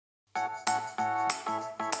It's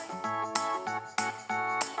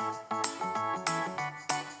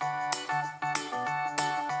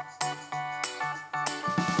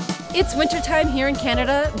wintertime here in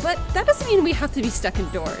Canada, but that doesn't mean we have to be stuck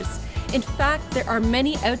indoors. In fact, there are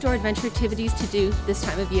many outdoor adventure activities to do this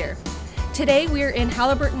time of year. Today we are in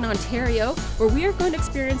Haliburton, Ontario, where we are going to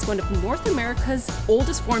experience one of North America's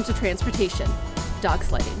oldest forms of transportation, dog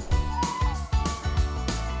sledding.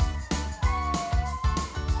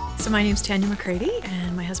 So my name's Tanya McCready,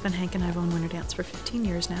 and my husband Hank and I have owned Winterdance for 15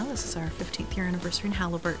 years now. This is our 15th year anniversary in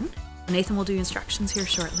Haliburton. Nathan will do instructions here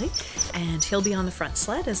shortly, and he'll be on the front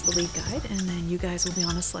sled as the lead guide, and then you guys will be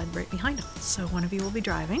on a sled right behind him. So one of you will be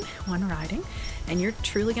driving, one riding, and you're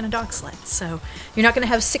truly going to dog sled. So you're not going to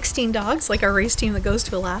have 16 dogs like our race team that goes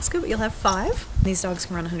to Alaska, but you'll have 5. These dogs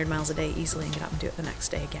can run 100 miles a day easily and get up and do it the next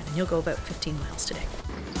day again, and you'll go about 15 miles today.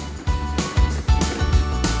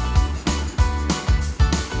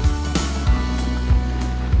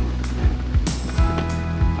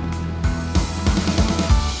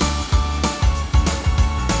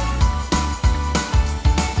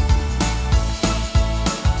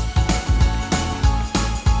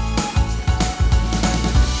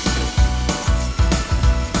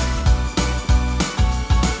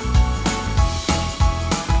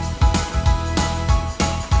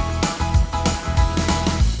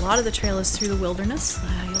 A lot of the trail is through the wilderness.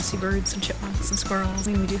 You'll see birds and chipmunks and squirrels.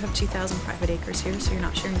 I mean, we do have 2,000 private acres here, so you're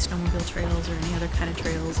not sharing snowmobile trails or any other kind of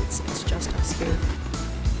trails. It's just us here.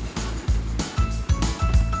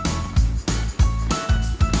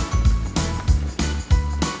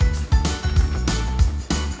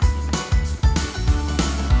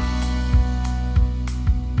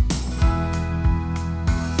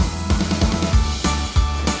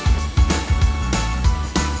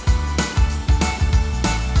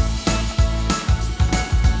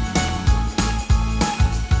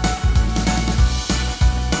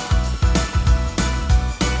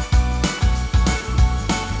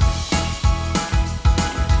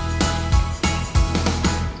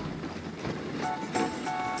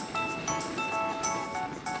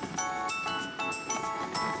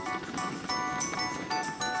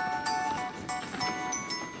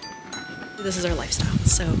 This is our lifestyle.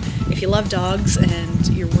 So if you love dogs and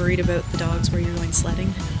you're worried about the dogs where you're going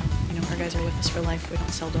sledding, you know, our guys are with us for life. We don't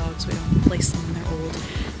sell dogs. We don't place them when they're old.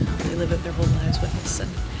 They live out their whole lives with us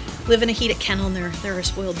and live in a heated kennel, and they're a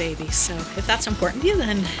spoiled baby. So if that's important to you,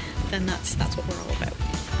 then that's what we're all about.